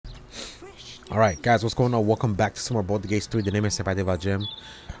Alright, guys, what's going on? Welcome back to some more Baldur 3, the name is Belgian.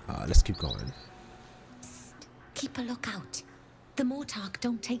 Let's keep going. Psst. Keep a lookout. The Mortark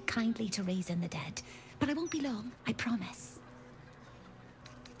don't take kindly to raising the dead, but I won't be long, I promise.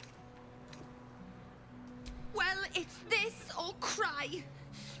 Well, it's this or cry,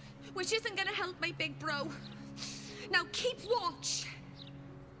 which isn't gonna help my big bro. Now keep watch.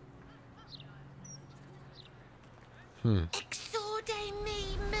 Exorde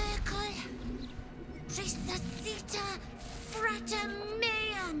me, Merkel. Resuscita frater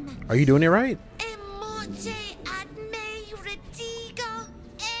meum. Are you doing it right? Immorte ad me redigo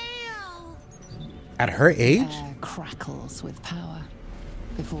eo. At her age? Air crackles with power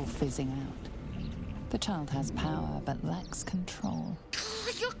before fizzing out. The child has power but lacks control.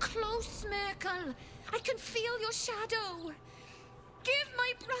 You're close, Merkel. I can feel your shadow. Give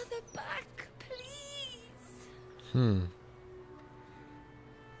my brother back, please.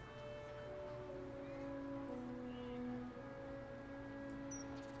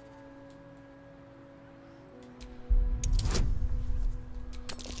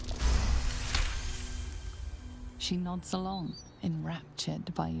 She nods along,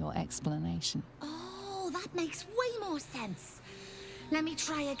 enraptured by your explanation. Oh, that makes way more sense. Let me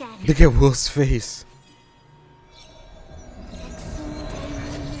try again. Look at Will's face. Exorde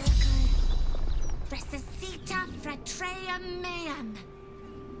me, Merkel. Resuscita frater meum.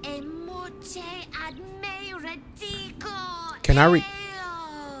 Immorte ad me redigo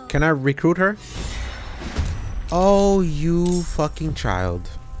eo. Can I recruit her? Oh, you fucking child.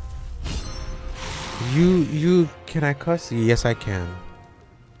 Can I cuss? Yes, I can.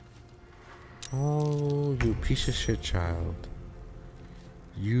 Oh, you piece of shit child.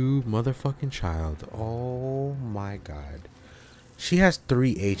 You motherfucking child. Oh my god. She has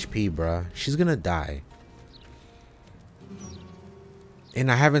 3 HP, bruh. She's gonna die. And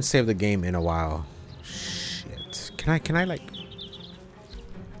I haven't saved the game in a while. Shit. Can I like...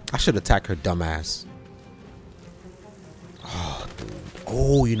 I should attack her dumbass. Oh, dude.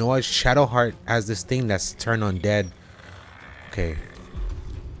 Oh, you know what? Shadowheart has this thing that's turn undead. Okay.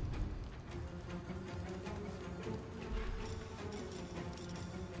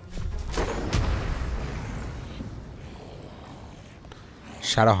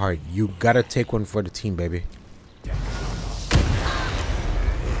 Shadowheart, you gotta take one for the team, baby.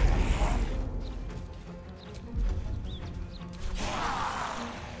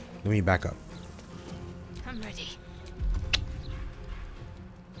 Let me back up. I'm ready.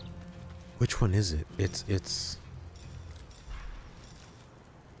 Which one is it? It's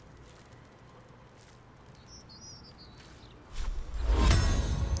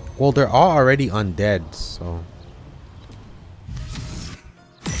well, they're all already undead, so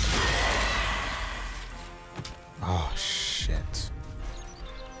oh shit.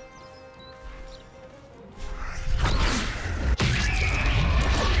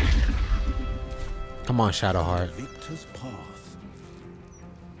 Come on, Shadowheart. Victor's path.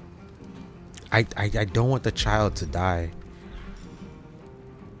 I don't want the child to die.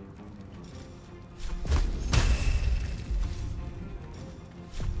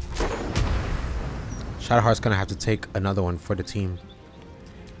 Shadowheart's gonna have to take another one for the team.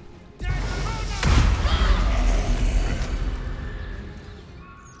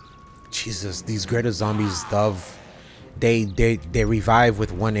 Jesus, these greater zombies love they revive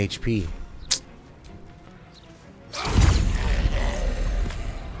with 1 HP.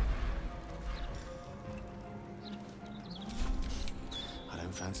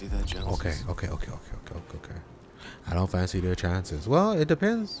 Their chances. Okay. I don't fancy their chances. Well, it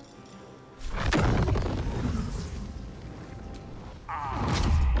depends.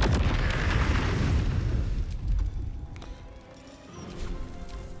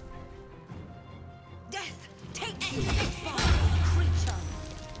 Death, take creature.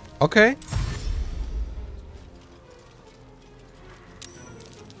 Okay.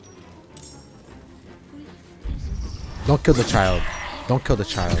 Don't kill the child. Don't kill the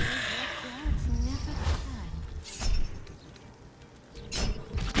child.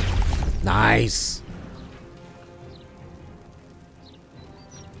 Nice.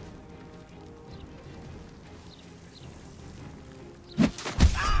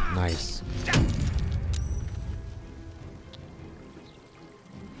 Nice.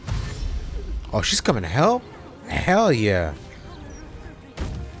 Oh, she's coming to help? Hell yeah.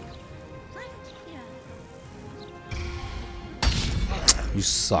 You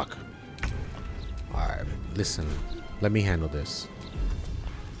suck. Alright, listen. Let me handle this.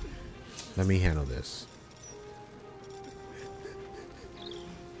 Let me handle this.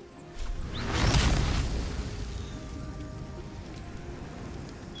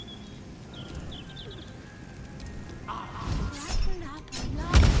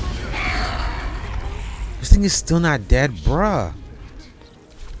 thing is still not dead, bruh.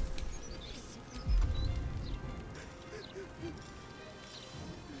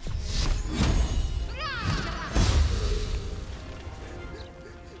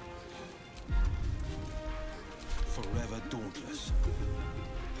 Forever dauntless.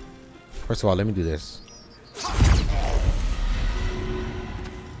 First of all, let me do this. Grief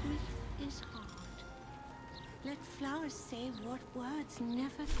is hard. Let flowers say what words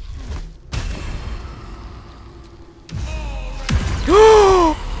never can.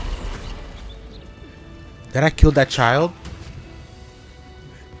 Did I kill that child?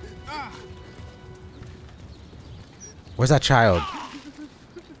 Where's that child?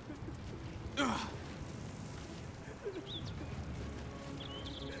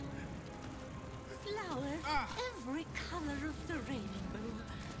 Flowers, every color of the rainbow.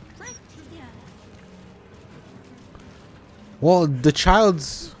 Right here. Well, the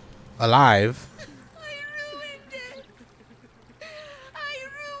child's alive. I ruined it. I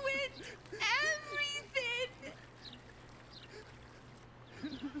ruined everything.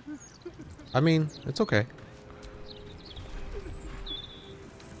 I mean, it's okay.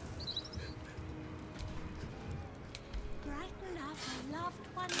 Brighten up a loved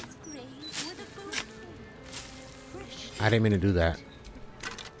one's grave with a bouquet. Fresh I didn't mean to do that.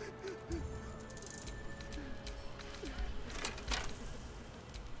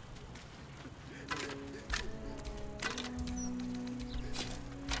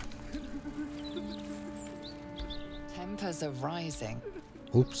 Tempers are rising.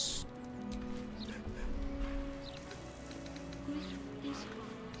 Oops. grief is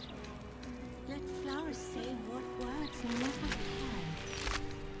hard. Let flowers say what words never can.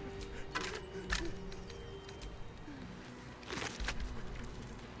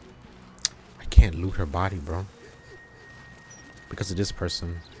 I can't loot her body, bro. Because of this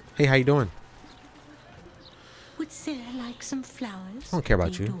person. Hey, how you doing? Would Sarah like some flowers? I don't care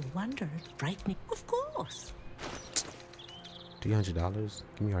about you. Do wonder at brightening. Of course. $300?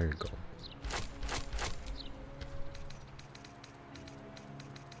 Give me all your gold.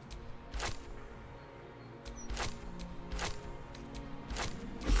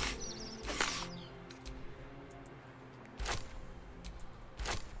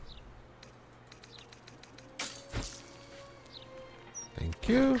 Thank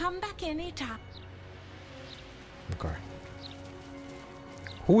you. Come back anytime. Okay.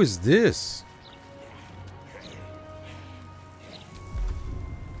 Who is this?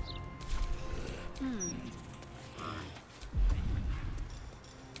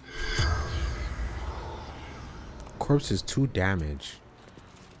 Corpse is 2 damage.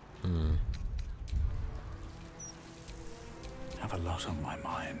 Have a lot on my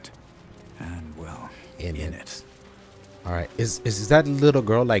mind. And, well, In in it. it. All right. Is that little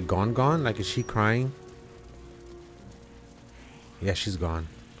girl like gone? Like, is she crying? Yeah, she's gone.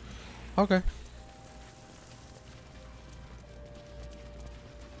 Okay.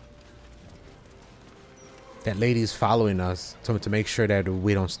 That lady's following us to make sure that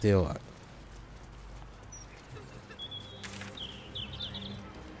we don't steal.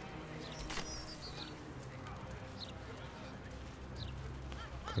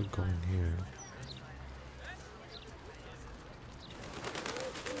 Could go in here.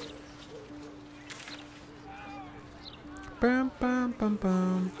 Bum, bum, bum,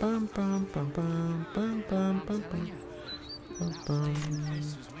 bum, bum, bum, bum, bum, bum, bum, bum, bum, bum.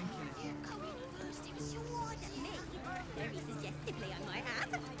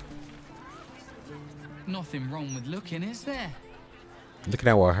 Nothing wrong with looking, is there? Looking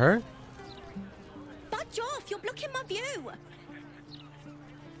at what, her? Budge off, you're blocking my view.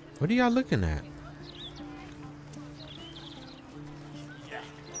 What are y'all looking at?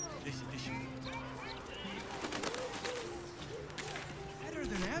 Better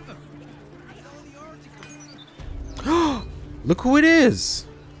than ever. Look who it is.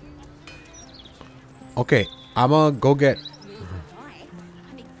 Okay, I'm gonna go get.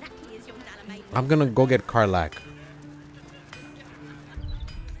 I'm exactly as young Dalla I'm gonna go get Karlak.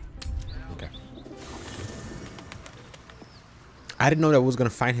 Okay. I didn't know that we was gonna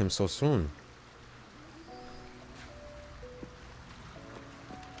find him so soon.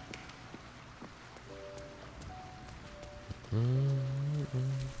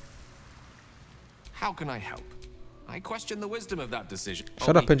 How can I help? I question the wisdom of that decision.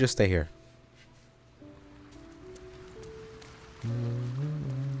 Shut up and just stay here.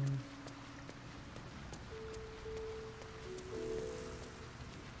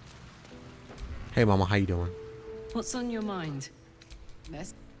 Hey, Mama, how you doing? What's on your mind?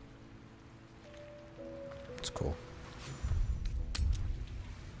 This It's cool.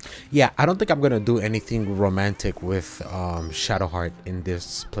 Yeah, I don't think I'm gonna do anything romantic with Shadowheart in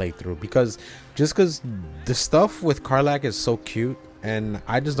this playthrough, because the stuff with Karlach is so cute, and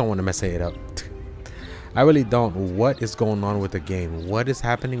I just don't want to mess it up. I really don't. What is going on with the game? What is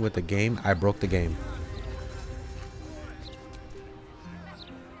happening with the game? I broke the game.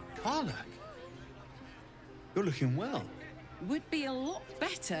 Karlach, you're looking well. Would be a lot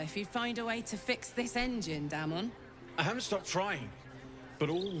better if you'd find a way to fix this engine, Damon. I haven't stopped trying, but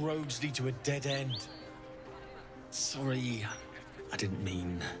all roads lead to a dead end. Sorry, I didn't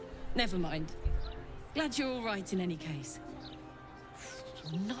mean... Never mind. Glad you're all right in any case.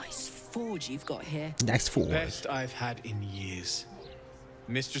 Nice forge you've got here. Nice forge. Best I've had in years.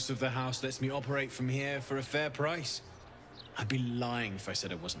 Mistress of the house lets me operate from here for a fair price. I'd be lying if I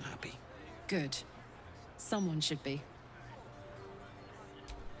said I wasn't happy. Good. Someone should be.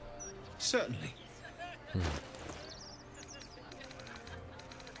 Certainly.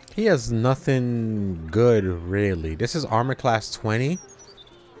 He has nothing good, really. This is armor class 20.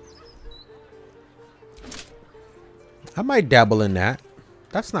 I might dabble in that.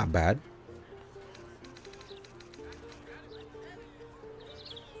 That's not bad.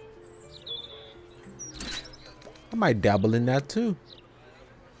 I might dabble in that too.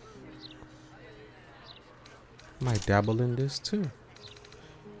 Might dabble in this too.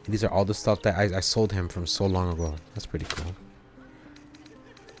 These are all the stuff that I sold him from so long ago. That's pretty cool.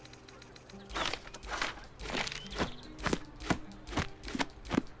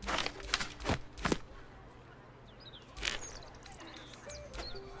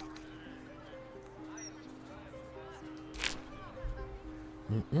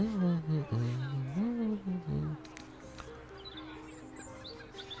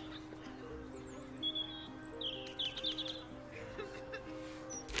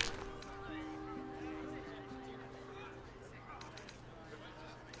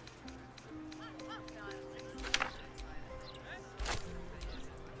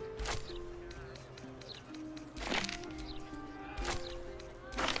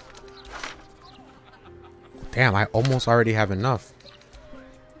 Damn, I almost already have enough.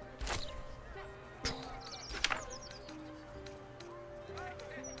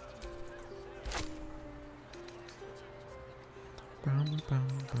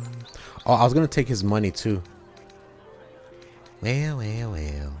 Oh, I was gonna take his money too. Well, well,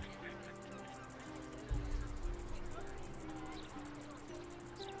 well.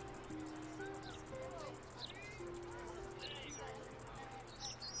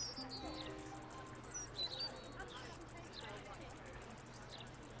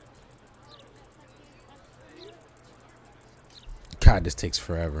 God, this takes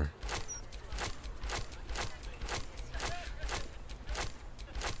forever.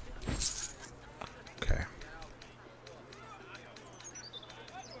 Okay.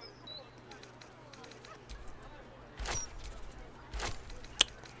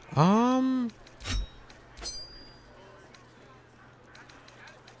 Do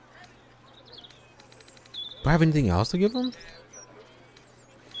I have anything else to give him?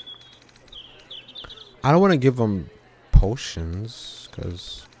 I don't want to give him potions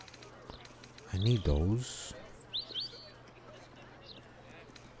because I need those.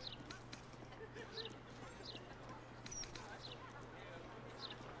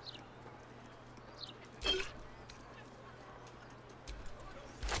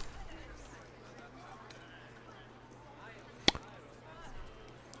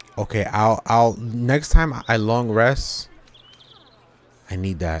 Okay, I'll next time I long rest, I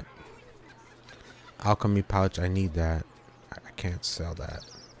need that. Alchemy pouch, I need that. I can't sell that.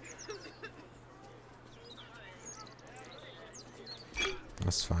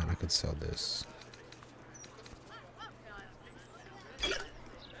 That's fine, I could sell this.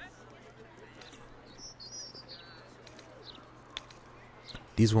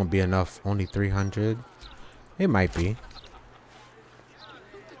 These won't be enough, only 300. It might be.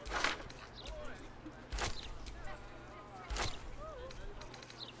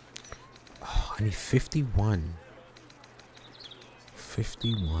 Oh, I need 51.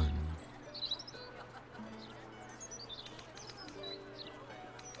 51.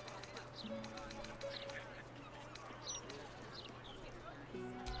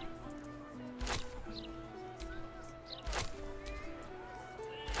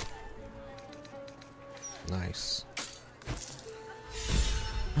 Nice.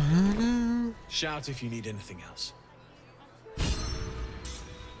 Shout if you need anything else.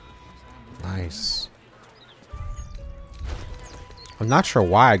 Nice. I'm not sure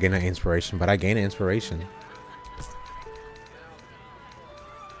why I gain an inspiration, but I gain an inspiration.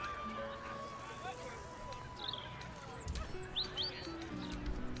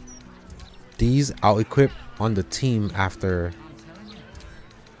 these I'll equip on the team after.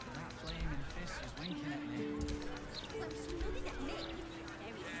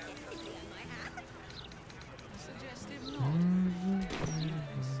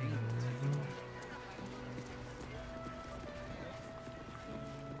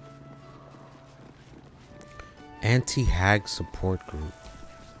 Anti-hag support group.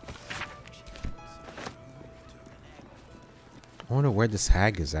 I wonder where this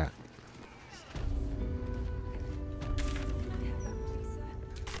hag is at.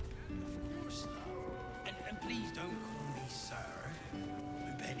 And please don't call me sir.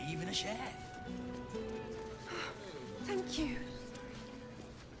 I'm barely even a chef. Thank you.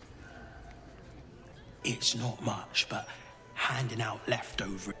 It's not much, but handing out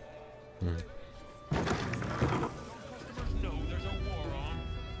leftover.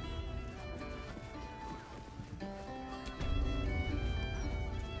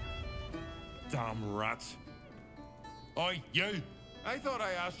 Damn rats. Oi, you! I thought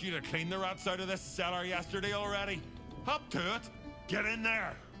I asked you to clean the rats out of this cellar yesterday already. Up to it. Get in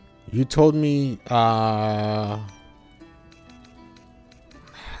there. You told me, haven't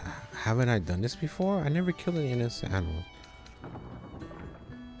I done this before? I never killed any innocent animals.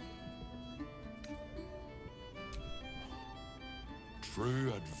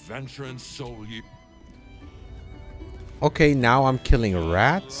 True adventuring soul, you. Okay, now I'm killing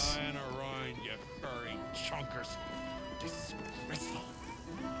rats. Lying around, you furry chunkers. Disgraceful.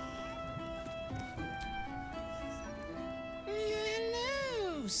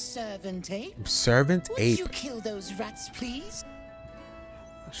 Hello, Servant Ape. Servant Would Ape. you kill those rats, please?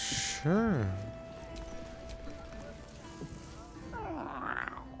 Sure.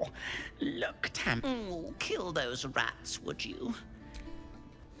 Look, Tam. Kill those rats, would you?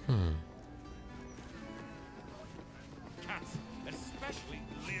 Cats, especially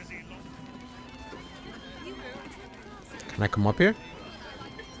lazy. Can I come up here?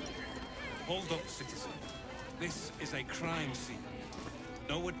 Hold up, citizen. This is a crime scene.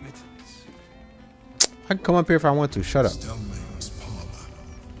 No admittance. I can come up here if I want to. Shut up. Stelmane's parlor.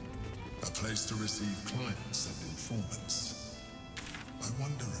 A place to receive clients and informants. I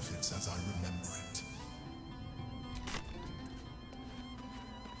wonder if it's as I remember it.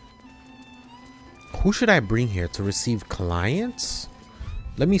 Who should I bring here to receive clients?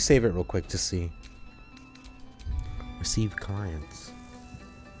 Let me save it real quick to see. Receive clients.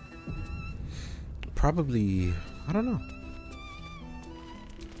 Probably, I don't know.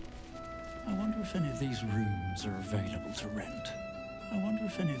 I wonder if any of these rooms are available to rent. I wonder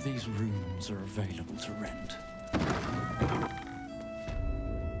if any of these rooms are available to rent.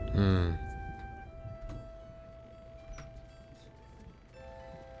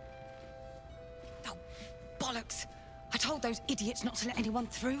 Oh, bollocks! I told those idiots not to let anyone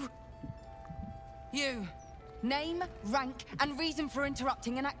through. You. Name, rank, and reason for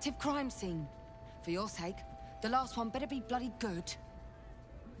interrupting an active crime scene. For your sake, the last one better be bloody good.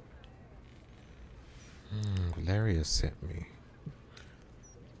 Larian sent me.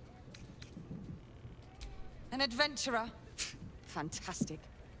 An adventurer? Fantastic.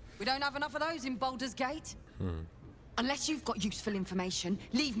 We don't have enough of those in Baldur's Gate. Unless you've got useful information,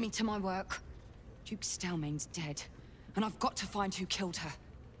 leave me to my work. Duke Stelmane's dead, and I've got to find who killed her.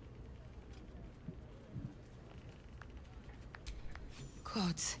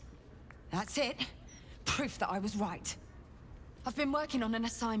 Gods. That's it. Proof that I was right. I've been working on an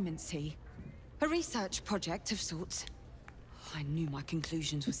assignment, see? A research project of sorts. I knew my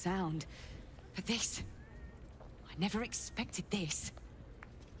conclusions were sound. But this... I never expected this.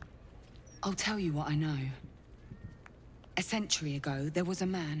 I'll tell you what I know. A century ago, there was a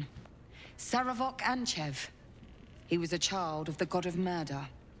man. Saravok Anchev. He was a child of the god of murder,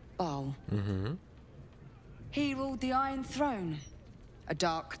 Baal. He ruled the Iron Throne. A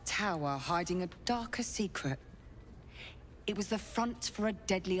dark tower hiding a darker secret. It was the front for a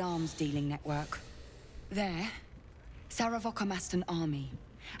deadly arms dealing network. There, Saravok amassed an army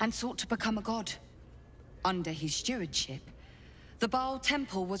and sought to become a god. Under his stewardship, the Baal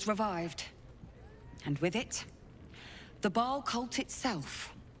temple was revived. And with it, the Baal cult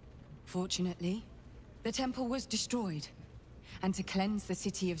itself. Fortunately, the temple was destroyed. And to cleanse the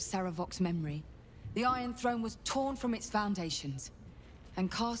city of Saravok's memory, the Iron Throne was torn from its foundations and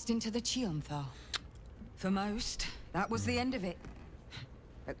cast into the Chionthar. For most, that was the end of it.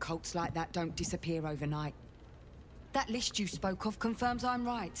 But cults like that don't disappear overnight. That list you spoke of confirms I'm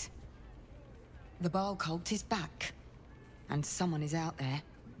right. The Baal cult is back. And someone is out there,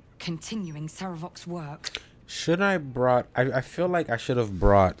 continuing Saravok's work. Should I brought... I feel like I should have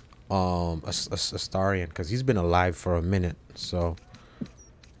brought Astarion, because he's been alive for a minute, so...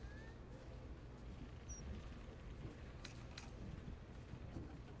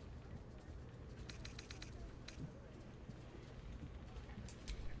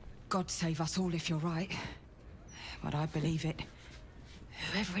 God save us all if you're right. But I believe it.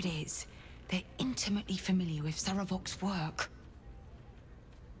 Whoever it is, they're intimately familiar with Saravok's work.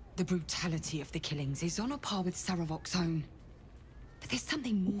 The brutality of the killings is on a par with Saravok's own. But there's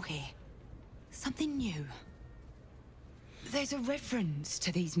something more here. Something new. There's a reverence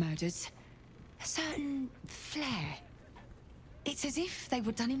to these murders. A certain flair. It's as if they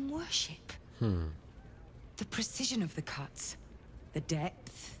were done in worship. The precision of the cuts. The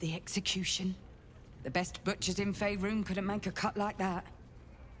depth, the execution. The best butchers in Faerun couldn't make a cut like that.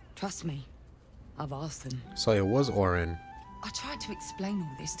 Trust me, I've asked them. So it was Orin. I tried to explain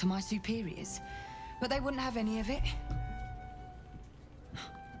all this to my superiors, but they wouldn't have any of it.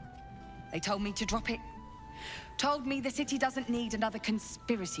 They told me to drop it. Told me the city doesn't need another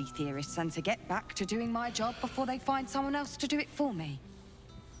conspiracy theorist and to get back to doing my job before they find someone else to do it for me.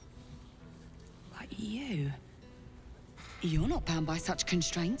 But you're not bound by such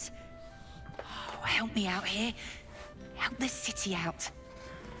constraints. Oh, help me out here. Help the city out.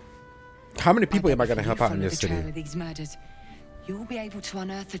 How many people am I going to help out in this city? Of these murders, you'll be able to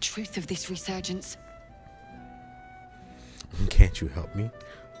unearth the truth of this resurgence. Can't you help me?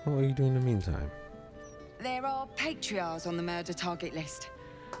 What are you doing in the meantime? There are patriarchs on the murder target list.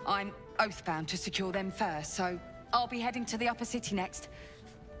 I'm oath-bound to secure them first, so I'll be heading to the upper city next.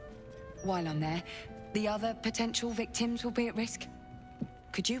 While I'm there, the other potential victims will be at risk.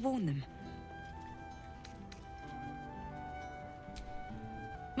 Could you warn them?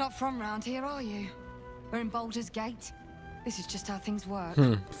 Not from round here, are you? We're in Baldur's Gate. This is just how things work.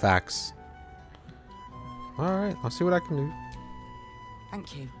 Facts. Alright, I'll see what I can do.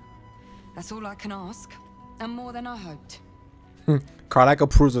 Thank you. That's all I can ask. And more than I hoped. Karlach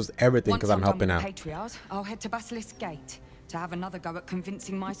approves of everything because I'm helping out. Patriarch, I'll head to Basilisk Gate to have another go at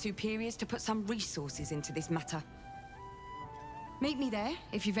convincing my superiors to put some resources into this matter. Meet me there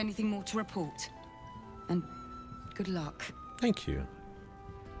if you've anything more to report. And good luck. Thank you.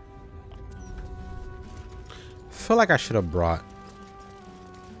 Feel like I should have brought.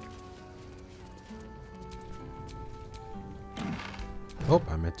 Oh,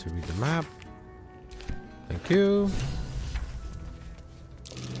 I meant to read the map. Thank you.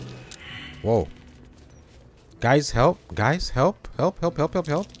 Whoa. Guys, help. Guys, help. Help, help, help, help,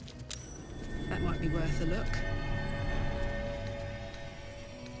 help. That might be worth a look.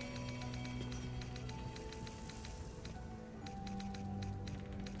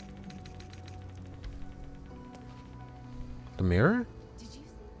 The mirror?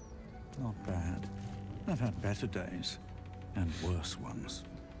 Not bad. I've had better days. And worse ones.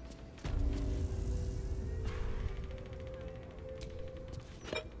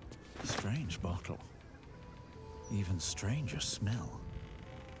 Strange bottle. Even stranger smell.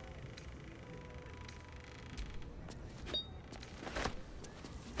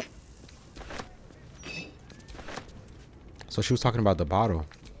 So she was talking about the bottle.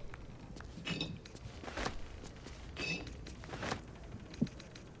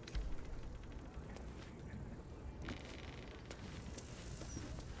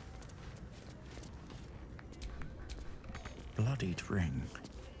 Bloodied ring.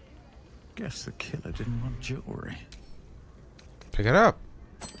 Guess the killer didn't want jewelry. Pick it up.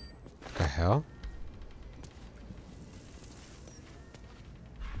 What the hell?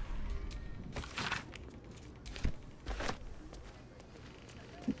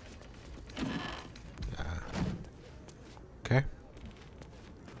 Okay.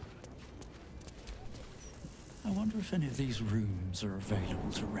 I wonder if any of these rooms are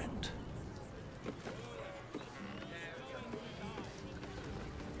available to rent.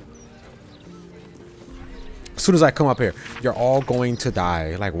 As soon as I come up here, you're all going to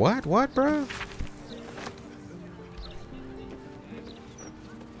die. Like, what? What, bro?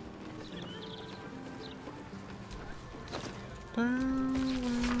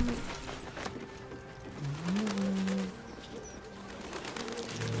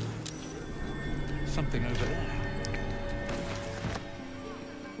 Something over there.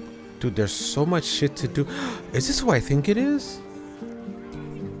 Dude, there's so much shit to do. Is this who I think it is?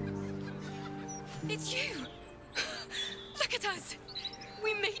 It's you! Look at us!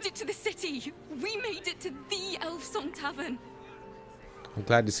 We made it to the city! We made it to the Elf Song Tavern! I'm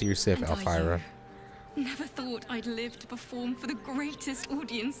glad to see you're safe, Elfira. Never thought I'd live to perform for the greatest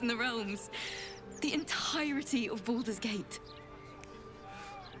audience in the realms. The entirety of Baldur's Gate.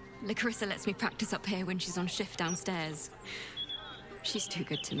 Larissa lets me practice up here when she's on shift downstairs. She's too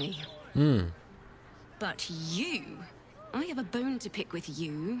good to me. But you... I have a bone to pick with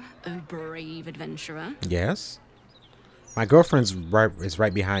you, oh brave adventurer. Yes? My girlfriend's is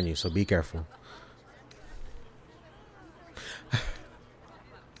right behind you, so be careful.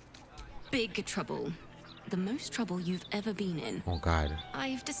 big trouble. The most trouble you've ever been in. Oh God.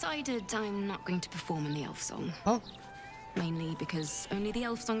 I've decided I'm not going to perform in the elf song. Oh. Mainly because only the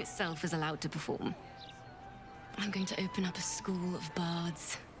elf song itself is allowed to perform. I'm going to open up a school of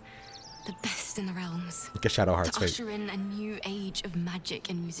bards. The best in the realms. Look at Shadowheart's to face. usher in a new age of magic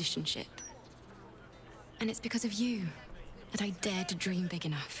and musicianship. And it's because of you that I dared to dream big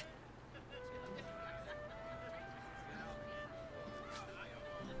enough.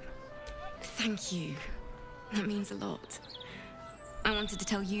 Thank you. That means a lot. I wanted to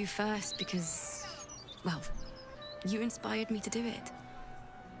tell you first because, well, you inspired me to do it.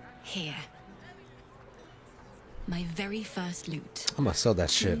 Here. My very first lute. I'm gonna sell that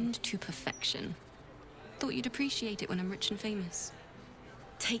shit. Tuned to perfection. Thought you'd appreciate it when I'm rich and famous.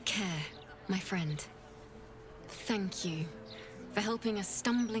 Take care, my friend. Thank you for helping a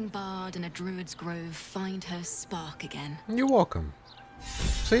stumbling bard in a druid's grove find her spark again. You're welcome.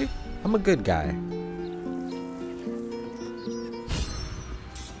 See? I'm a good guy.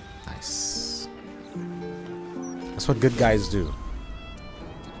 Nice. That's what good guys do.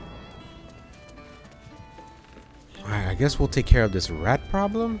 Alright, I guess we'll take care of this rat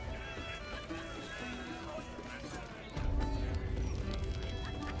problem.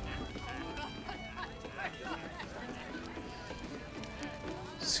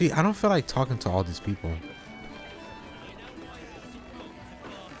 See, I don't feel like talking to all these people.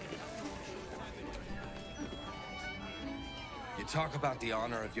 You talk about the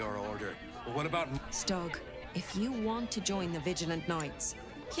honor of your order, but what about... Stug, if you want to join the Vigilant Knights,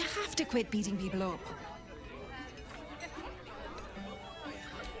 you have to quit beating people up.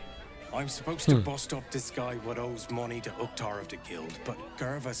 I'm supposed to bust up this guy what owes money to Uktar of the guild, but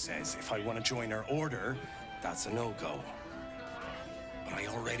Gerva says if I want to join her order, that's a no-go. But I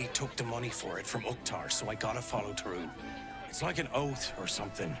already took the money for it from Uktar, so I gotta follow through. It's like an oath or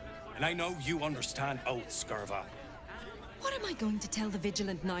something. And I know you understand oaths, Gerva. What am I going to tell the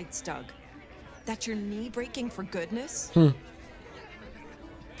Vigilant Knights, Stug? That you're knee-breaking for goodness? You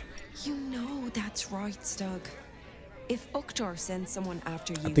know that's right, Stug. If Uktar sends someone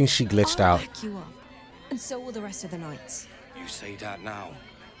after you, I think she glitched I'll out. back you up. And so will the rest of the knights. You say that now,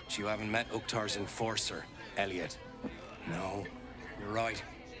 but you haven't met Uktar's enforcer, Elliot. No, you're right.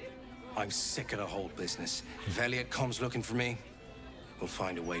 I'm sick of the whole business. If Elliot comes looking for me, we'll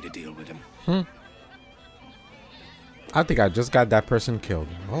find a way to deal with him. I think I just got that person killed.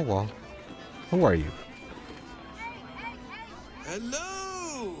 Oh well. Who are you?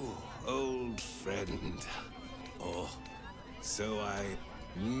 Hello, old friend. Oh, so I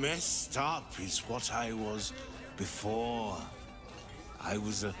messed up is what I was before. I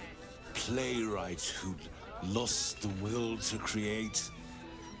was a playwright who lost the will to create.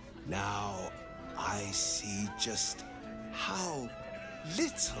 Now I see just how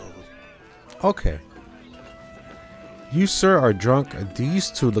little. Okay. You, sir, are drunk.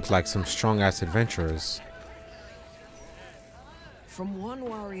 These two look like some strong-ass adventurers. From one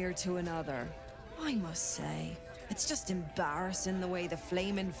warrior to another, I must say, it's just embarrassing the way the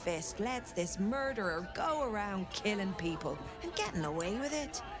Flaming Fist lets this murderer go around killing people and getting away with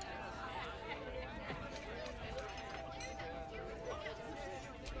it.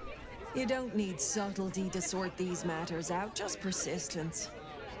 You don't need subtlety to sort these matters out, just persistence.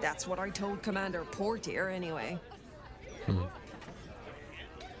 That's what I told Commander Portier anyway.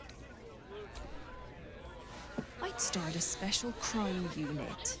 I'd start a special crime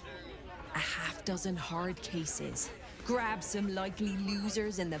unit. A half-dozen hard cases. Grab some likely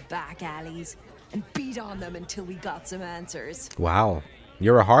losers in the back alleys and beat on them until we got some answers. Wow.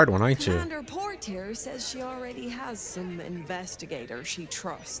 You're a hard one, aren't you? Commander Portier says she already has some investigators she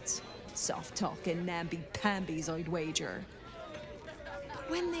trusts. Soft-talking namby-pambies, I'd wager. But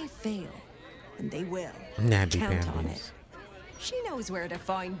when they fail, and they will, count on it. She knows where to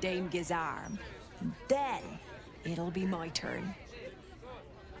find Dame Gizarm. And then, it'll be my turn.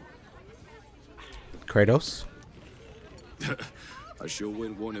 Kratos? I sure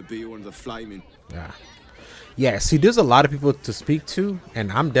wouldn't want to be one of the flaming. Yeah. Yeah, see, there's a lot of people to speak to,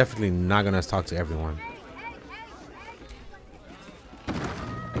 and I'm definitely not going to talk to everyone.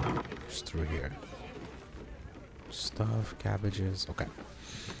 Just through here. Stuff, cabbages. Okay.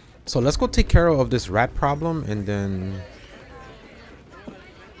 So let's go take care of this rat problem, and then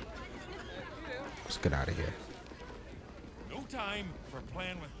let's get out of here. No time for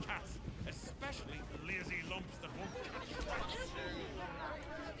playing with cats, especially lazy lumps that won't catch rats.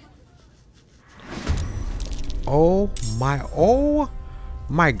 Oh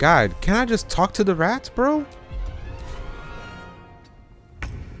my god. Can I just talk to the rats, bro?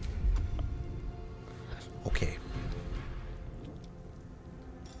 Okay.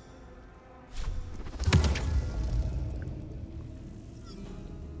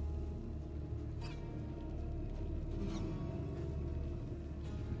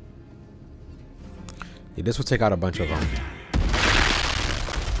 Yeah, this will take out a bunch of them.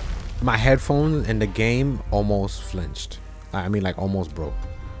 My headphones in the game almost flinched. I mean, like, almost broke.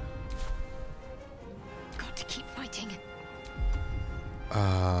 Got to keep fighting.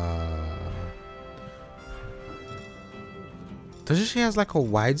 Doesn't she has like a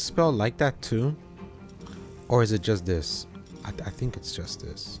wide spell like that too? Or is it just this? I think it's just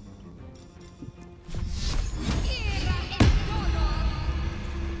this.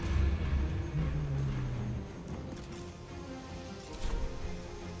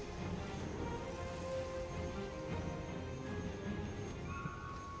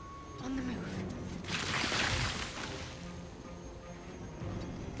 On the move.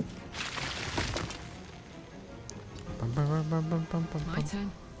 My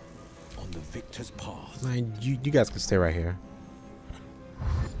turn. On the victor's path. Man, you guys can stay right here.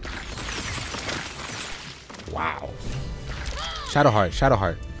 Wow. Shadowheart,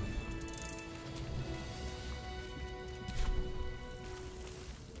 Shadowheart.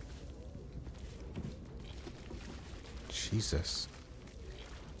 Jesus.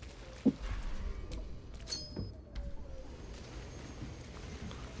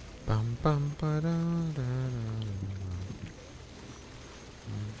 Bum, bum, ba, da, da, da.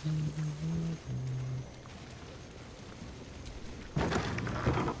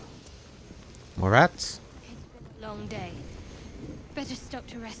 More rats? Long day. Better stop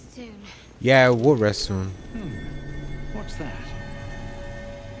to rest soon. Yeah, we'll rest soon. What's that?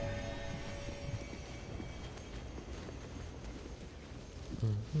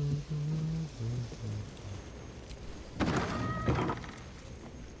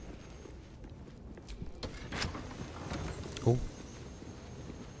 Oh.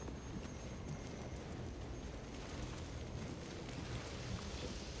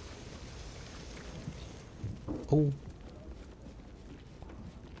 Oh.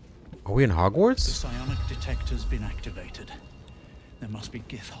 Are we in Hogwarts? The psionic detector's been activated. There must be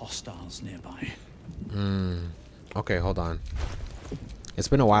Gith hostiles nearby. Okay, hold on. It's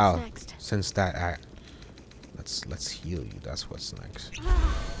been a while next? since that act. Let's heal you. That's what's next.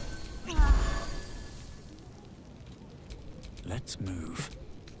 Let's move.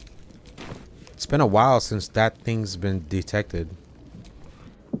 It's been a while since that thing's been detected.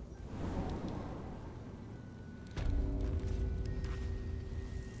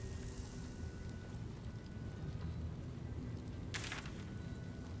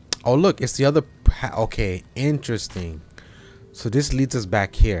 Oh, look, it's the other. Okay, interesting. So this leads us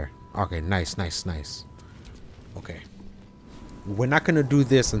back here. Okay, nice, nice, nice. Okay. We're not going to do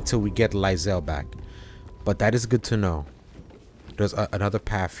this until we get Lizelle back. But that is good to know. There's another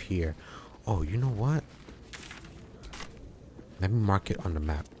path here. Oh, you know what? Let me mark it on the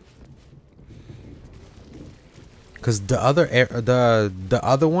map. Because the other the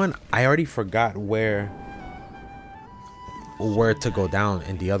other one, I already forgot where to go down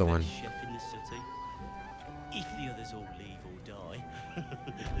in the other one.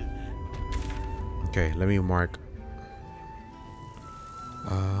 Okay, let me mark.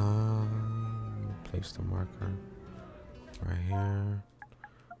 Place the marker right here.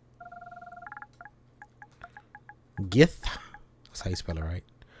 Gith. That's how you spell it, right?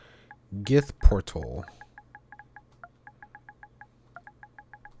 Gith portal.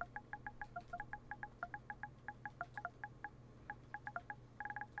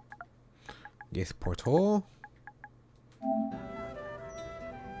 Gith portal.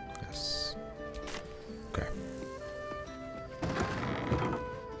 Yes. Okay.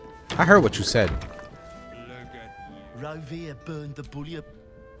 I heard what you said. Rovia burned the bully up.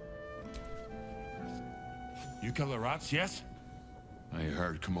 You kill the rats, yes? I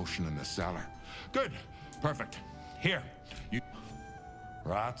heard commotion in the cellar. Good. Perfect. Here. You...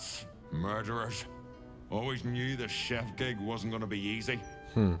 Rats. Murderers. Always knew the chef gig wasn't going to be easy.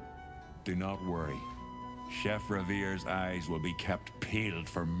 Do not worry. Chef Revere's eyes will be kept peeled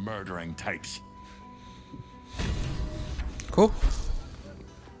for murdering types. Cool.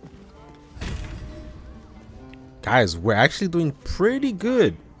 Guys, we're actually doing pretty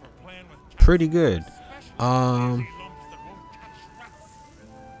good. Pretty good. I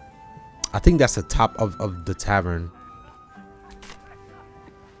think that's the top of the tavern.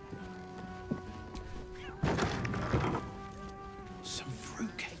 Some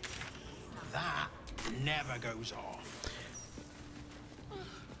fruitcake. That never goes off.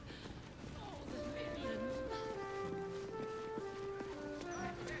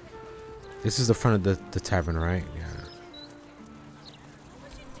 This is the front of the tavern, right? Yeah.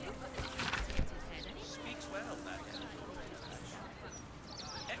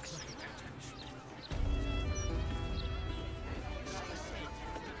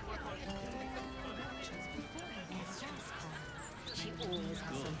 always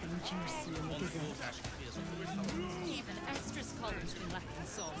has something juicy in the dessert. Even Estrus Column's been lacking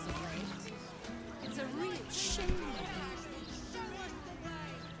sauce of late. It's a real shame.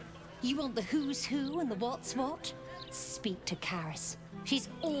 You want the who's who and the what's what? Speak to Karis. She's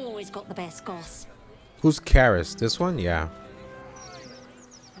always got the best goss. Who's Karis? This one? Yeah.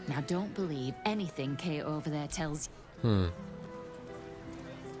 Now don't believe anything Kate over there tells you.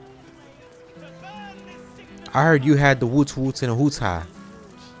 I heard you had the woots woots and a hoots high.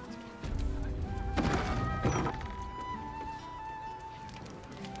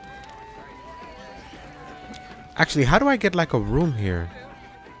 Actually, how do I get like a room here?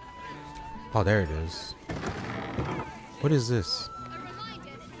 Oh, there it is. What is this?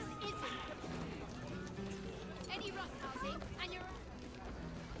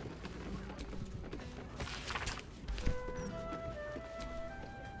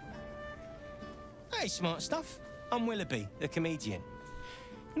 Hey, smart stuff. I'm Willoughby, the comedian.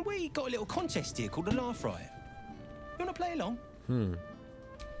 And we got a little contest here called the Laugh Riot. You want to play along?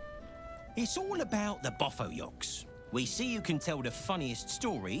 It's all about the Boffo Yoggs. We see who can tell the funniest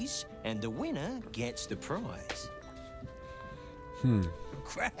stories, and the winner gets the prize.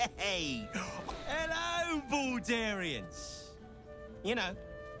 Great! Hello, Baldurians! You know,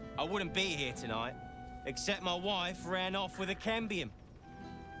 I wouldn't be here tonight, except my wife ran off with a cambium.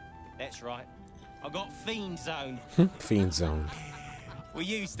 That's right. I got Fiend Zone. Fiend Zone. We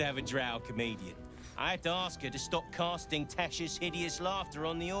used to have a drow comedian. I had to ask her to stop casting Tasha's hideous laughter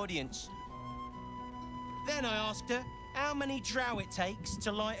on the audience. Then I asked her how many drow it takes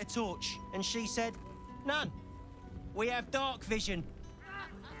to light a torch, and she said, none. We have dark vision.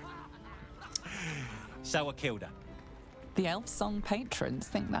 So I killed her. The Elf Song patrons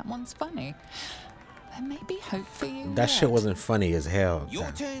think that one's funny. There may be hope for you. That shit wasn't funny as hell. Your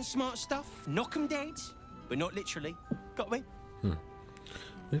turn, smart stuff. Knock 'em dead, but not literally. Got me?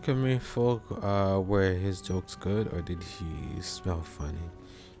 Look at me, folk. Were his jokes good, or did he smell funny?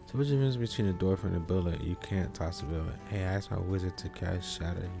 So what's the difference between a dwarf and a builder? You can't toss a builder. Hey, I asked my wizard to cast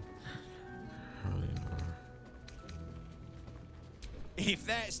shatter. If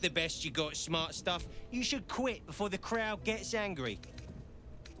that's the best you got, smart stuff, you should quit before the crowd gets angry.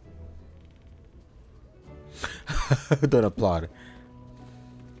 Don't applaud.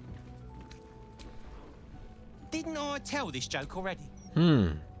 Didn't I tell this joke already?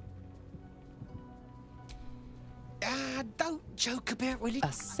 Don't joke about religion.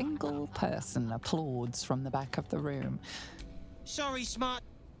 A single person applauds from the back of the room. Sorry, smart.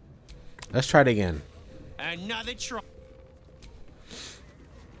 Let's try it again. Another try.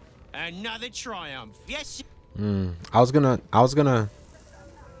 Another triumph. Yes. I was gonna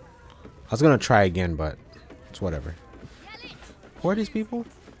try again, but it's whatever. Who are these people?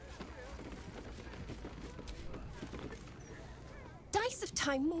 Dice of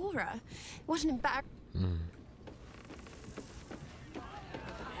Timora. What an embarrassment.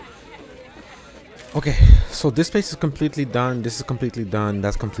 Okay, so this place is completely done. This is completely done.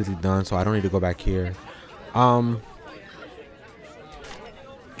 That's completely done. So I don't need to go back here.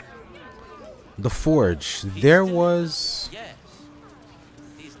 The forge. There was.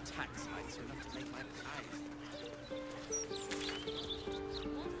 These tax hikes are enough to make my eyes.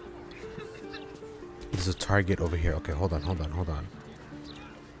 There's a target over here. Okay, hold on.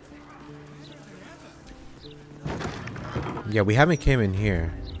 Yeah, we haven't came in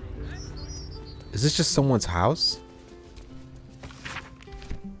here. Is this just someone's house?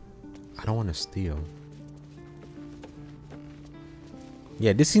 I don't want to steal.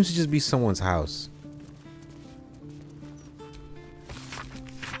 Yeah, this seems to just be someone's house.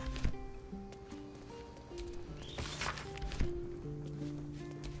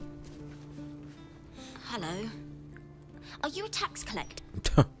 Hello. Are you a tax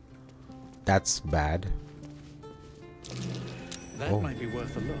collector? That's bad. That might be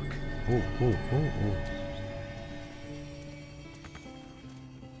worth a look. Ooh.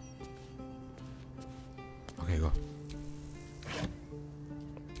 Okay, go.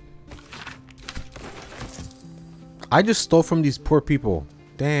 I just stole from these poor people.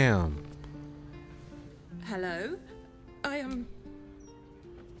 Damn. Hello? I am...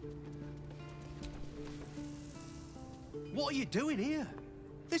 What are you doing here?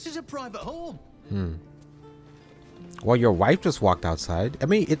 This is a private home. Well, your wife just walked outside. I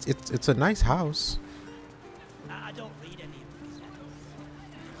mean, it's a nice house. I don't read any of these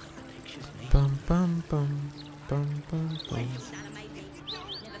pictures. Bum bum bum bum bum bum.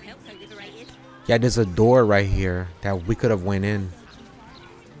 Yeah, there's a door right here that we could have went in.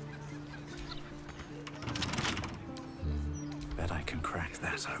 Bet I can crack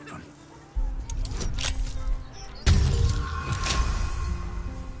that open.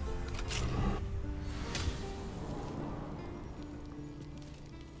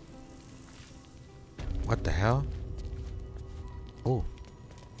 What the hell? Oh.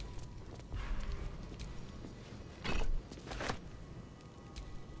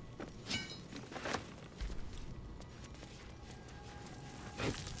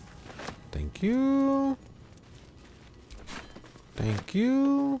 Thank you. Thank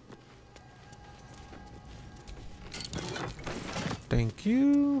you. Thank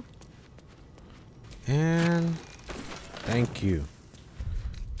you. And thank you.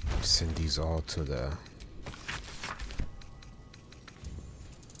 Send these all to the...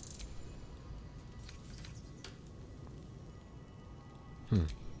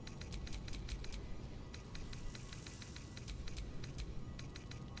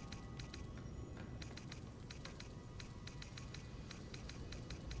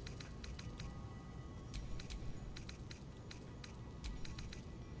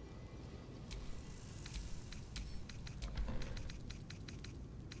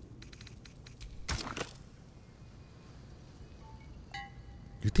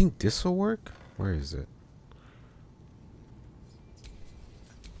 You think this will work? Where is it?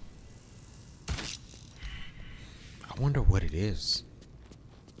 I wonder what it is.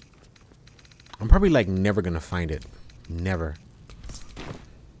 I'm probably like never gonna find it. Never.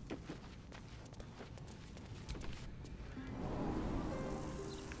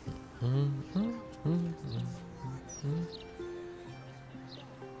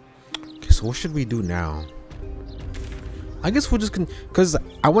 Okay, so what should we do now? I guess we'll just because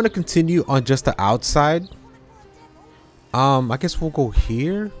I want to continue on just the outside. I guess we'll go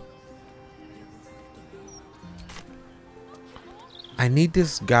here. I need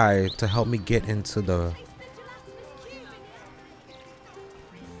this guy to help me get into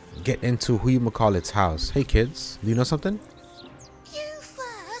who you might call its house. Hey kids, do you know something? You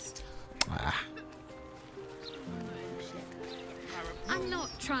first. I'm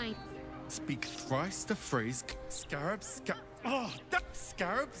not trying. Speak thrice the phrase scarab,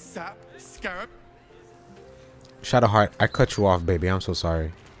 scarab, sap, scarab. Shadowheart, I cut you off, baby. I'm so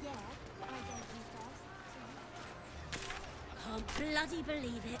sorry. Can't bloody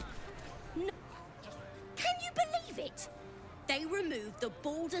believe it. No. Can you believe it? They removed the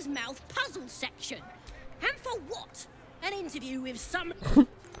Baldur's Mouth puzzle section. And for what? An interview with some...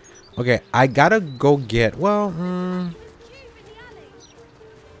 Okay, I gotta go get... Well,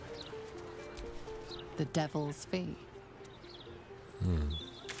 The devil's fee.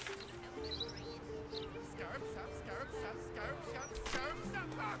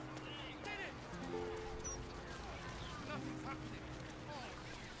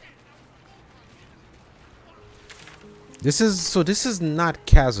 This is not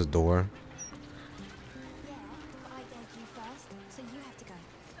Cazador.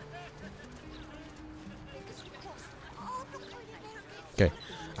 Okay,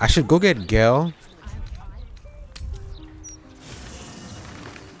 I should go get Gale.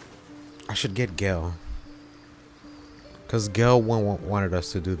 I should get Gale. Because Gale wanted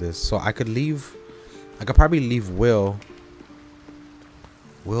us to do this. So I could leave. I could probably leave Will.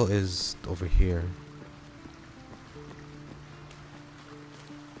 Will is over here.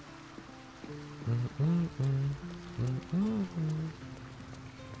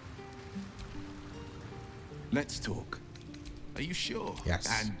 Let's talk. Are you sure? Yes.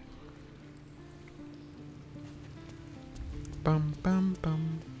 And Bum bum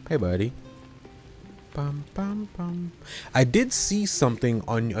bum. Hey buddy. Bum bum bum. I did see something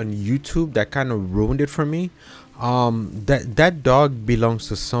on YouTube that kind of ruined it for me. That dog belongs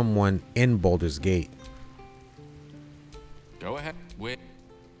to someone in Baldur's Gate. go ahead. Wait.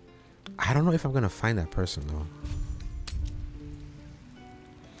 I don't know if I'm gonna find that person though.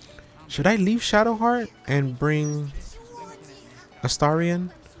 Should I leave Shadowheart and bring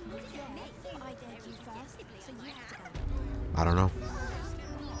Astarion? I don't know.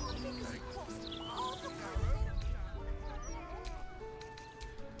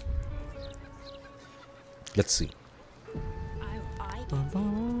 Let's see. Are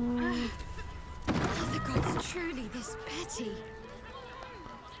the gods truly this petty?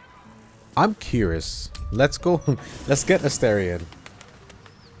 I'm curious. Let's go. Let's get Astarion.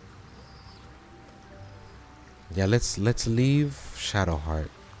 Yeah, let's leave Shadowheart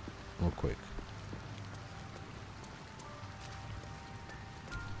real quick.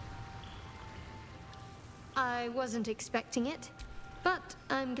 I wasn't expecting it, but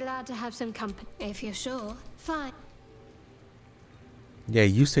I'm glad to have some company. If you're sure, fine. Yeah,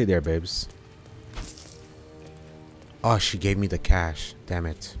 you stay there, babes. Oh, she gave me the cash. Damn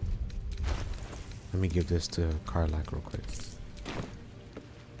it. Let me give this to Karlach real quick.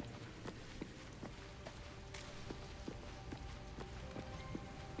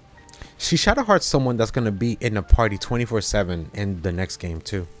 She Shadowheart's someone that's gonna be in a party 24/7 in the next game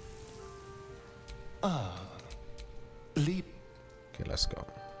too. Leap. Okay, let's go.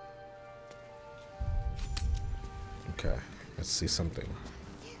 Okay, let's see something.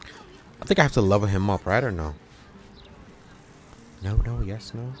 I think I have to level him up, right, or no? No, no,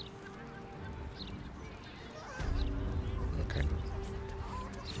 yes, no. Okay.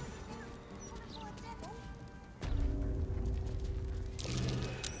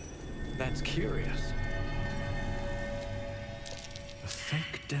 That's curious. A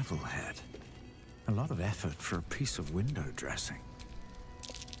fake devil head. A lot of effort for a piece of window dressing.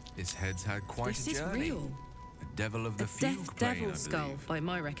 His head's had quite This a is journey. real. The devil of the A fugue death plane, devil I skull, believe. by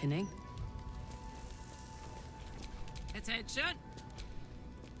my reckoning. Attention!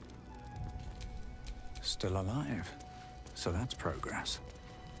 Still alive. So that's progress.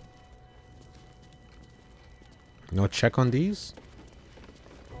 No check on these?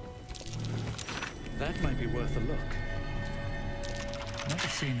 That might be worth a look. Never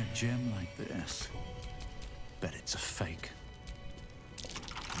seen a gem like this. Bet it's a fake.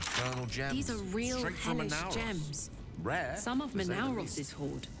 Infernal gems. These are real straight from hellish Manauros. gems. Rare. Some of to say the least. Manauros'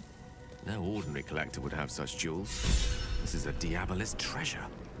 hoard. No ordinary collector would have such jewels. This is a diabolist treasure.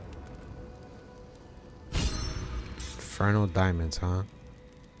 Infernal diamonds, huh?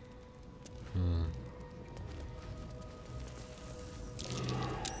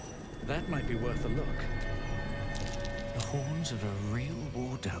 That might be worth a look. The horns of a real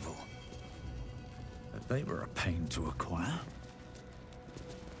war devil. But they were a pain to acquire.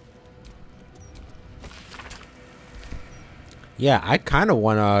 Yeah, I kind of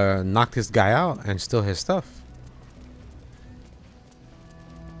want to knock this guy out and steal his stuff.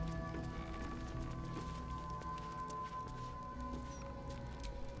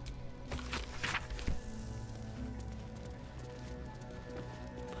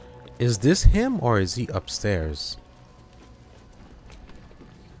 Is this him or is he upstairs?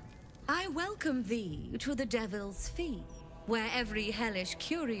 I welcome thee to the Devil's Fee, where every hellish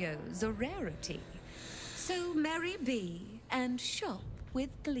curio's a rarity. So merry be and shop with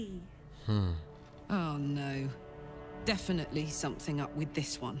glee. Oh no. Definitely something up with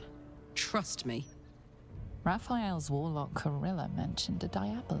this one. Trust me. Raphael's warlock Corilla mentioned a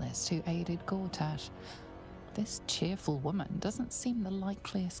diabolist who aided Gortash. This cheerful woman doesn't seem the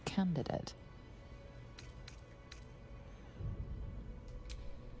likeliest candidate.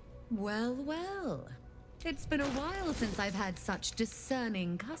 Well, well. It's been a while since I've had such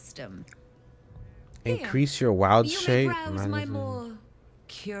discerning custom. Increase your wild You may shape. browse my manage- more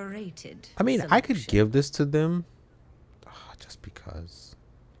curated I mean, I could selection. give this to them. Just because.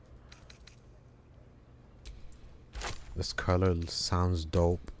 This color sounds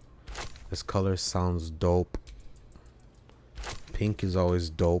dope. This color sounds dope. Pink is always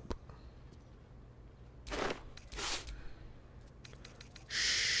dope.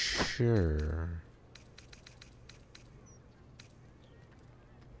 Sure.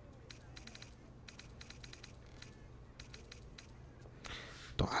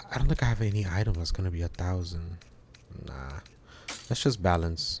 I don't think I have any item that's gonna be 1,000. Nah. Let's just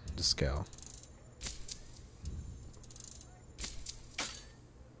balance the scale.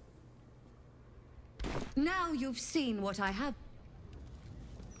 Now you've seen what I have.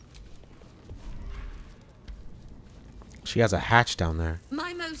 She has a hatch down there.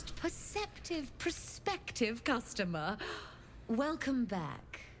 My most perceptive, prospective customer. Welcome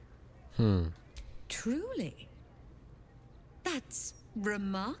back. Truly. That's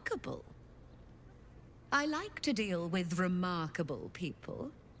remarkable. I like to deal with remarkable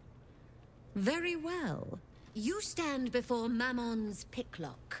people. Very well. You stand before Mammon's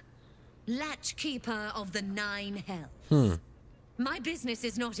picklock, latchkeeper of the 9 hells. My business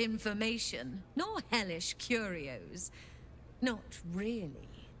is not information, nor hellish curios. Not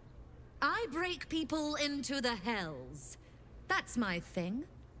really. I break people into the hells. That's my thing.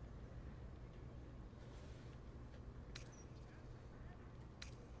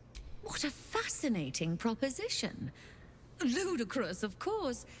 What a fascinating proposition. Ludicrous, of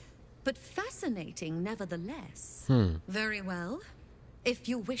course, but fascinating nevertheless. Very well. If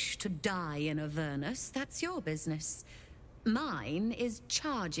you wish to die in Avernus, that's your business. Mine is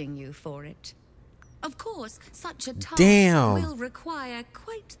charging you for it. Of course, such a task will require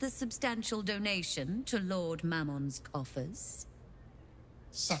quite the substantial donation to Lord Mammon's coffers.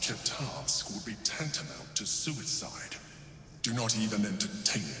 Such a task would be tantamount to suicide. Do not even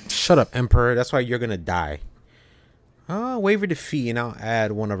entertain it. Shut up, Emperor. That's why you're gonna die. Waiver the fee and I'll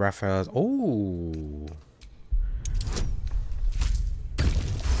add one of Raphael's. Oh.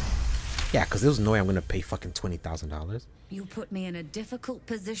 Yeah, because there's no way I'm gonna pay fucking $20,000. You put me in a difficult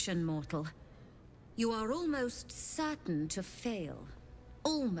position, mortal. You are almost certain to fail.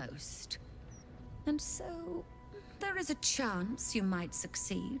 Almost. And so, there is a chance you might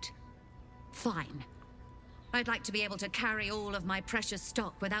succeed. Fine. I'd like to be able to carry all of my precious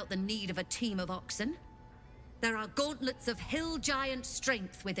stock without the need of a team of oxen. There are gauntlets of hill giant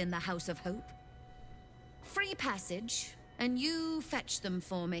strength within the House of Hope. Free passage, and you fetch them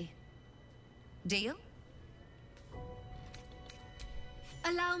for me. Deal?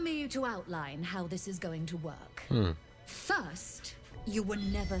 Allow me to outline how this is going to work. First, you were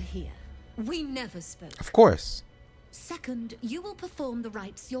never here. We never spoke. Of course. Second, you will perform the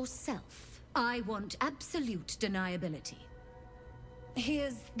rites yourself. I want absolute deniability.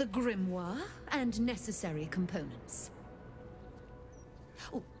 Here's the grimoire and necessary components.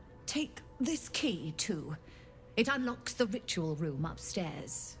 Oh, take this key, too. It unlocks the ritual room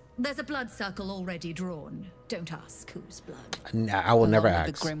upstairs. There's a blood circle already drawn. Don't ask whose blood. I will never Along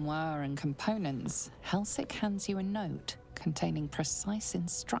with ask. the grimoire and components, HELSIK hands you a note containing precise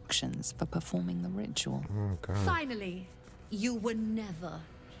instructions for performing the ritual. Oh, God. Finally, you were never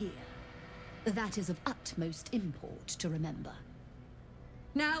here. That is of utmost import to remember.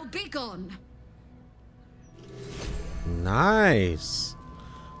 Now be gone. Nice.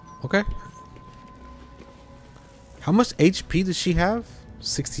 Okay. How much HP does she have?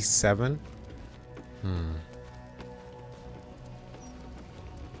 67.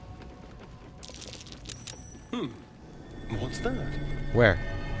 What's that? Where?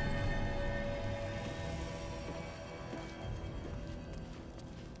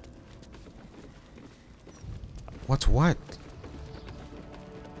 What's what?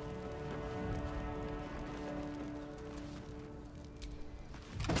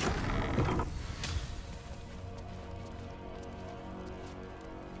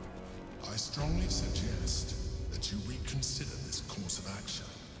 I strongly suggest that you reconsider this course of action.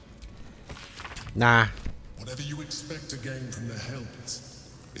 Nah. Whatever you expect to gain from the Hells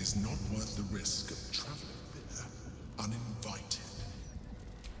is not worth the risk of traveling there uninvited.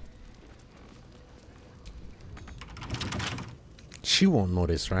 She won't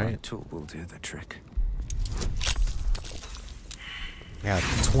notice, right? My tool will do the trick. Yeah,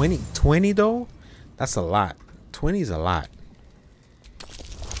 20 though? That's a lot. 20 is a lot.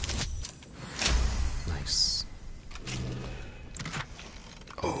 Nice.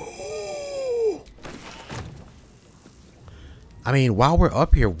 Oh. I mean, while we're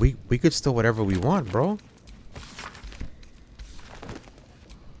up here, we could steal whatever we want, bro.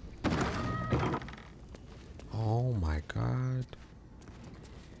 Oh my God.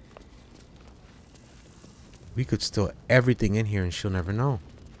 We could steal everything in here and she'll never know.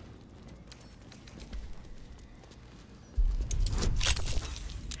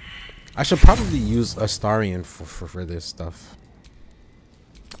 I should probably use Astarian for this stuff.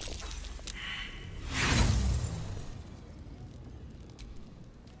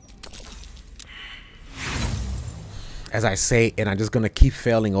 As I say, and I'm just gonna keep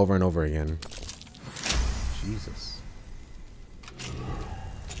failing over and over again. Jesus.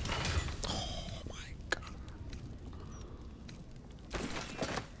 Oh my God.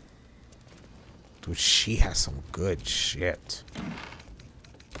 Dude, she has some good shit.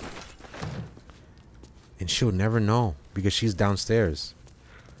 And she'll never know because she's downstairs.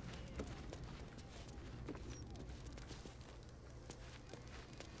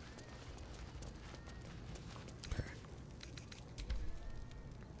 Okay.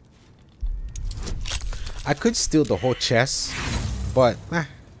 I could steal the whole chest, but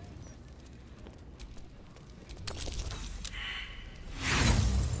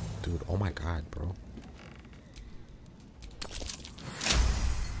dude, oh my God, bro.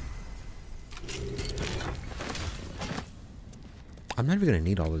 I'm not even gonna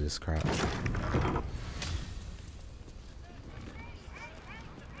need all of this crap.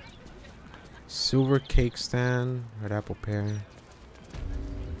 Silver cake stand, red apple pear.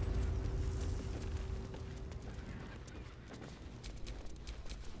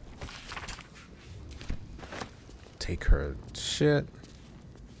 Take her shit.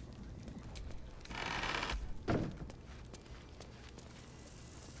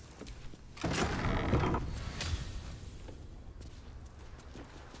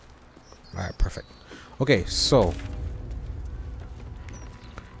 Alright, perfect. Okay, so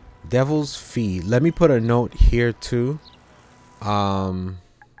Devil's Feed. Let me put a note here too.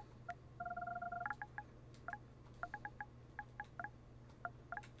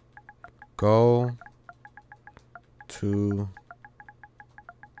 Go to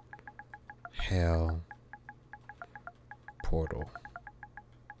hell portal.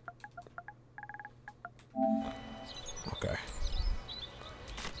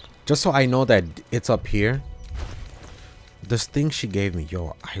 Just so I know that it's up here. This thing she gave me,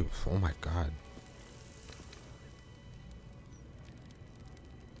 yo, oh my god.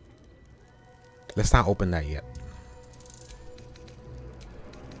 Let's not open that yet.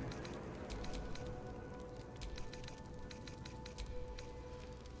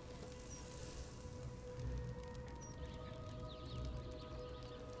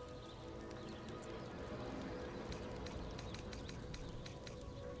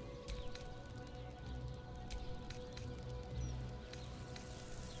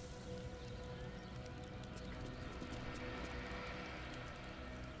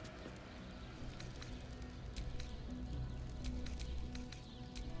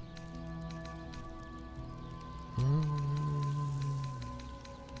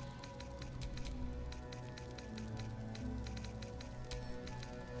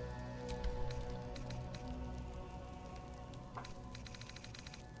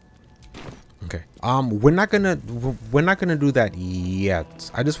 Okay. We're not gonna do that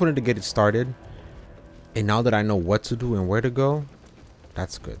yet. I just wanted to get it started. And now that I know what to do and where to go,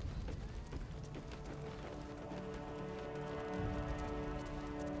 that's good.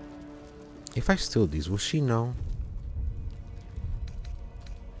 If I steal these, will she know?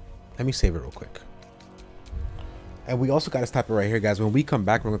 Let me save it real quick. And we also got to stop it right here, guys. When we come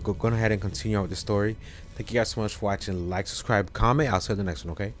back, we're going to go ahead and continue on with the story. Thank you guys so much for watching. Like, subscribe, comment. I'll see you in the next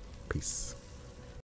one, okay? Peace.